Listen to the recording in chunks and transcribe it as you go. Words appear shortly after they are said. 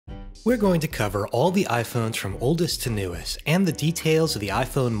We're going to cover all the iPhones from oldest to newest and the details of the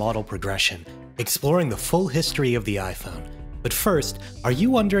iPhone model progression, exploring the full history of the iPhone. But first, are you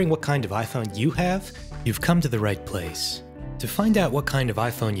wondering what kind of iPhone you have? You've come to the right place. To find out what kind of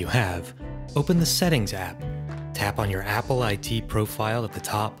iPhone you have, open the Settings app, tap on your Apple ID profile at the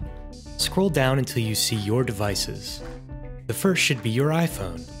top, scroll down until you see your devices. The first should be your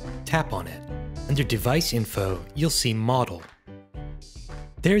iPhone. Tap on it. Under Device Info, you'll see Model.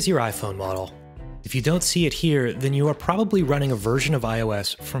 There's your iPhone model. If you don't see it here, then you are probably running a version of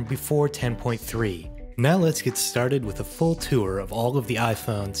iOS from before 10.3. Now let's get started with a full tour of all of the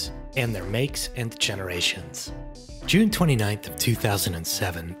iPhones and their makes and generations. June 29th of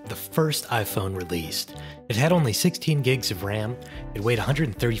 2007, the first iPhone released. It had only 16 gigs of RAM, it weighed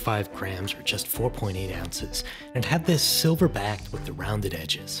 135 grams or just 4.8 ounces, and it had this silver backed with the rounded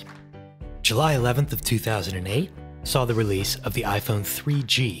edges. July 11th of 2008 saw the release of the iPhone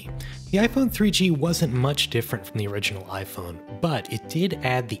 3G. The iPhone 3G wasn't much different from the original iPhone, but it did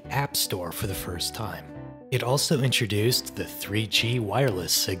add the App Store for the first time. It also introduced the 3G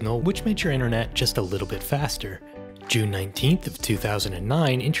wireless signal, which made your internet just a little bit faster. June 19th of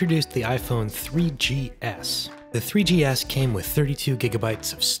 2009 introduced the iPhone 3GS. The 3GS came with 32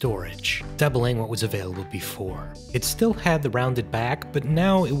 gigabytes of storage, doubling what was available before. It still had the rounded back, but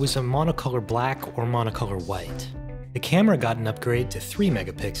now it was a monocolor black or monocolor white. The camera got an upgrade to 3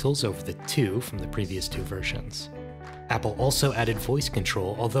 megapixels over the 2 from the previous two versions. Apple also added voice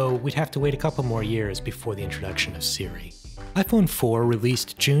control, although we'd have to wait a couple more years before the introduction of Siri. iPhone 4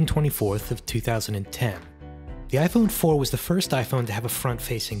 released June 24th of 2010. The iPhone 4 was the first iPhone to have a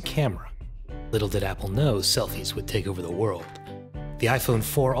front-facing camera. Little did Apple know selfies would take over the world. The iPhone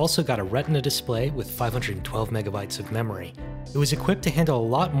 4 also got a Retina display with 512 megabytes of memory. It was equipped to handle a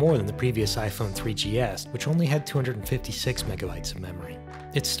lot more than the previous iPhone 3GS, which only had 256 megabytes of memory.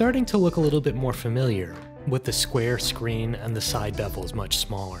 It's starting to look a little bit more familiar, with the square screen and the side bezels much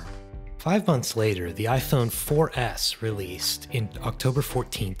smaller. 5 months later, the iPhone 4S released in October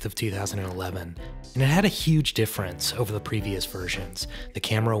 14th of 2011, and it had a huge difference over the previous versions. The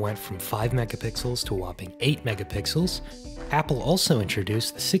camera went from 5 megapixels to a whopping 8 megapixels. Apple also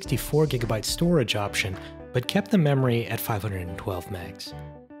introduced the 64 gigabyte storage option, but kept the memory at 512 megs.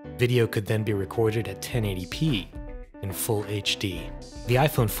 Video could then be recorded at 1080p in full HD. The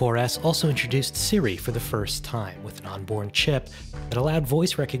iPhone 4S also introduced Siri for the first time with an onboard chip that allowed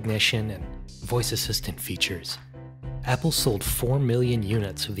voice recognition and voice assistant features. Apple sold 4 million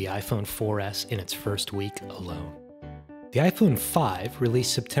units of the iPhone 4S in its first week alone. The iPhone 5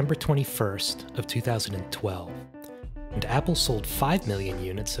 released September 21st of 2012, and Apple sold 5 million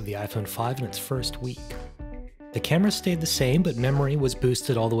units of the iPhone 5 in its first week. The camera stayed the same, but memory was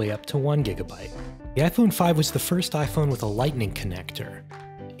boosted all the way up to 1 gigabyte. The iPhone 5 was the first iPhone with a Lightning connector,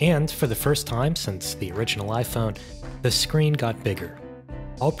 and for the first time since the original iPhone, the screen got bigger.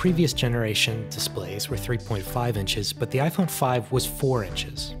 All previous generation displays were 3.5 inches, but the iPhone 5 was 4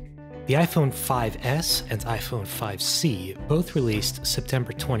 inches. The iPhone 5S and iPhone 5C both released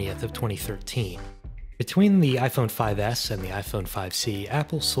September 20th of 2013. Between the iPhone 5S and the iPhone 5C,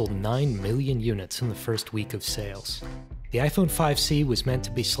 Apple sold 9 million units in the first week of sales. The iPhone 5C was meant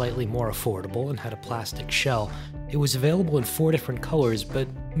to be slightly more affordable and had a plastic shell. It was available in 4 different colors, but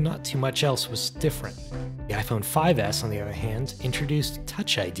not too much else was different. The iPhone 5S, on the other hand, introduced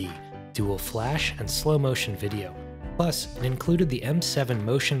Touch ID, dual flash, and slow motion video. Plus, it included the M7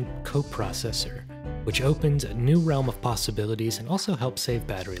 motion coprocessor, which opened a new realm of possibilities and also helped save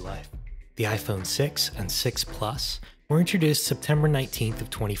battery life. The iPhone 6 and 6 Plus were introduced September 19th of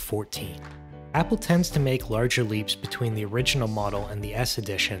 2014. Apple tends to make larger leaps between the original model and the S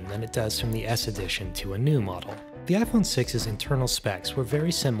Edition than it does from the S Edition to a new model. The iPhone 6's internal specs were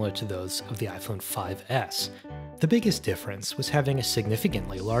very similar to those of the iPhone 5S. The biggest difference was having a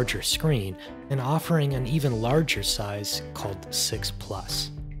significantly larger screen and offering an even larger size called 6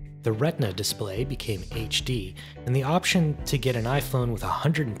 Plus. The Retina display became HD, and the option to get an iPhone with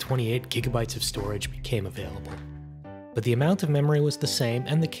 128 gigabytes of storage became available. But the amount of memory was the same,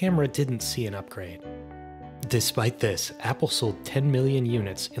 and the camera didn't see an upgrade. Despite this, Apple sold 10 million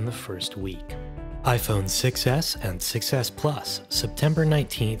units in the first week. iPhone 6S and 6S Plus, September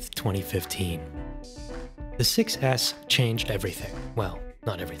 19th, 2015. The 6S changed everything. Well,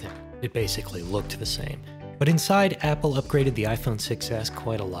 not everything. It basically looked the same. But inside, Apple upgraded the iPhone 6S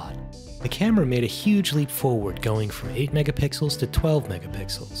quite a lot. The camera made a huge leap forward, going from 8 megapixels to 12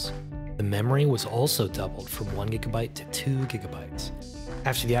 megapixels. The memory was also doubled from 1 gigabyte to 2 gigabytes.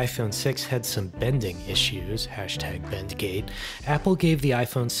 After the iPhone 6 had some bending issues, #BendGate, Apple gave the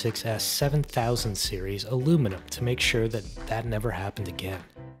iPhone 6S 7000 series aluminum to make sure that never happened again.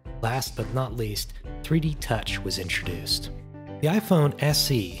 Last but not least, 3D Touch was introduced. The iPhone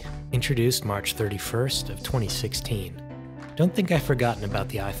SE, introduced March 31st of 2016. Don't think I've forgotten about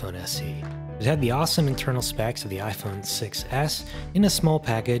the iPhone SE. It had the awesome internal specs of the iPhone 6s in a small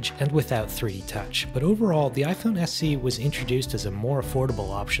package and without 3D Touch, but overall the iPhone SE was introduced as a more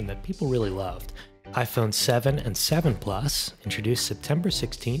affordable option that people really loved. iPhone 7 and 7 Plus, introduced September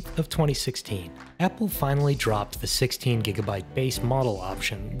 16th of 2016. Apple finally dropped the 16GB base model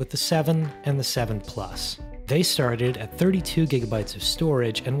option with the 7 and the 7 Plus. They started at 32GB of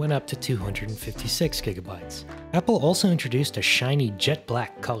storage and went up to 256GB. Apple also introduced a shiny jet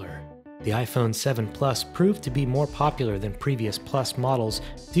black color. The iPhone 7 Plus proved to be more popular than previous Plus models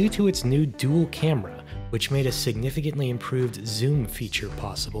due to its new dual camera, which made a significantly improved zoom feature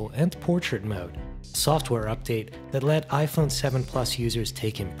possible and portrait mode, a software update that let iPhone 7 Plus users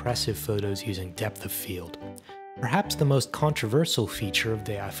take impressive photos using depth of field. Perhaps the most controversial feature of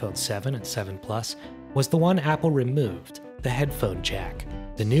the iPhone 7 and 7 Plus was the one Apple removed, the headphone jack.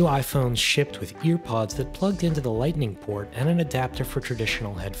 The new iPhones shipped with earpods that plugged into the Lightning port and an adapter for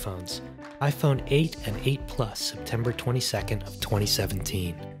traditional headphones. iPhone 8 and 8 Plus, September 22nd of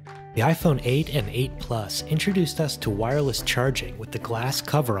 2017. The iPhone 8 and 8 Plus introduced us to wireless charging with the glass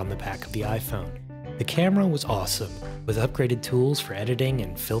cover on the back of the iPhone. The camera was awesome, with upgraded tools for editing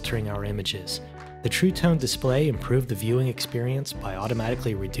and filtering our images. The True Tone display improved the viewing experience by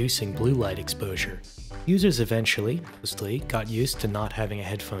automatically reducing blue light exposure. Users eventually, mostly, got used to not having a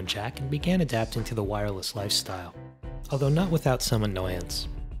headphone jack and began adapting to the wireless lifestyle, although not without some annoyance.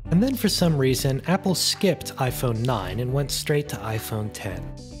 And then for some reason, Apple skipped iPhone 9 and went straight to iPhone 10.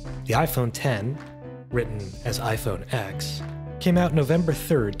 The iPhone 10, written as iPhone X, came out November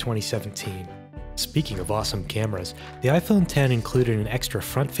 3rd, 2017. Speaking of awesome cameras, the iPhone 10 included an extra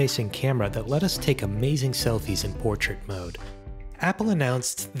front-facing camera that let us take amazing selfies in portrait mode. Apple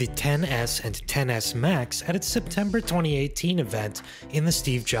announced the XS and XS Max at its September 2018 event in the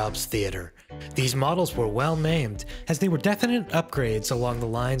Steve Jobs Theater. These models were well named, as they were definite upgrades along the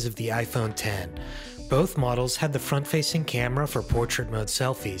lines of the iPhone 10. Both models had the front-facing camera for portrait mode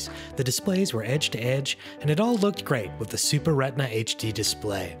selfies, the displays were edge-to-edge, and it all looked great with the Super Retina HD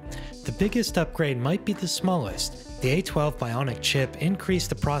display. The biggest upgrade might be the smallest. The A12 Bionic chip increased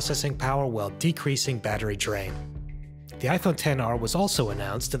the processing power while decreasing battery drain. The iPhone XR was also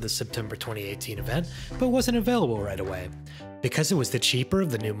announced at the September 2018 event, but wasn't available right away. Because it was the cheaper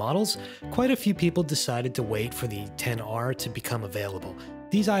of the new models, quite a few people decided to wait for the XR to become available.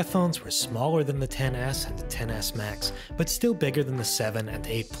 These iPhones were smaller than the XS and the XS Max, but still bigger than the 7 and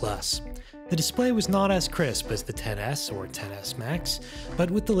 8 Plus. The display was not as crisp as the XS or XS Max,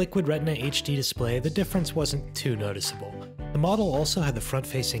 but with the Liquid Retina HD display, the difference wasn't too noticeable. The model also had the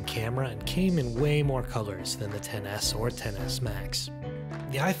front-facing camera and came in way more colors than the XS or XS Max.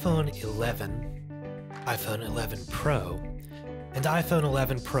 The iPhone 11, iPhone 11 Pro, and iPhone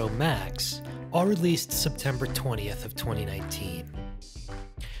 11 Pro Max all released September 20th of 2019.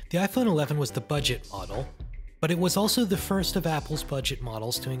 The iPhone 11 was the budget model, but it was also the first of Apple's budget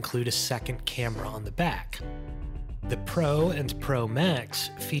models to include a second camera on the back. The Pro and Pro Max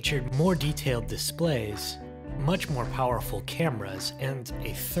featured more detailed displays, much more powerful cameras, and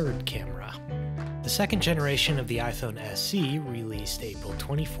a third camera. The second generation of the iPhone SE released April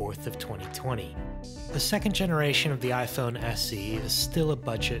 24th of 2020. The second generation of the iPhone SE is still a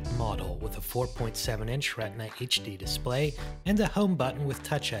budget model with a 4.7-inch Retina HD display and a home button with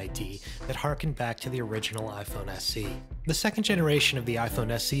Touch ID that harken back to the original iPhone SE. The second generation of the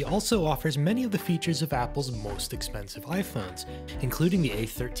iPhone SE also offers many of the features of Apple's most expensive iPhones, including the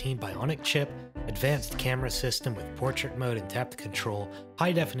A13 Bionic chip, advanced camera system with portrait mode and depth control,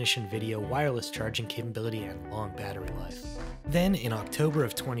 high-definition video, wireless charging capability, and long battery life. Then, in October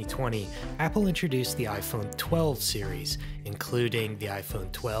of 2020, Apple introduced the iPhone 12 series, including the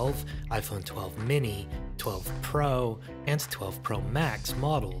iPhone 12, iPhone 12 mini, 12 Pro, and 12 Pro Max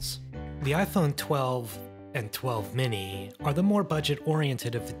models. The iPhone 12 and 12 mini are the more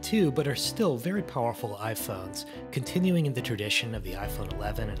budget-oriented of the two, but are still very powerful iPhones, continuing in the tradition of the iPhone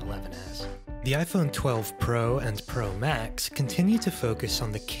 11 and 11s. The iPhone 12 Pro and Pro Max continue to focus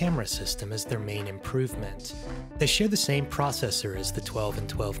on the camera system as their main improvement. They share the same processor as the 12 and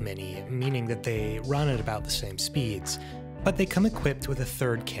 12 mini, meaning that they run at about the same speeds, but they come equipped with a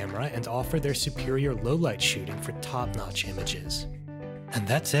third camera and offer their superior low-light shooting for top-notch images. And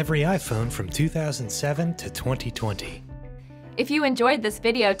that's every iPhone from 2007 to 2020. If you enjoyed this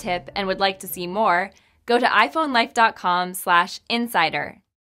video tip and would like to see more, go to iPhonelife.com/insider.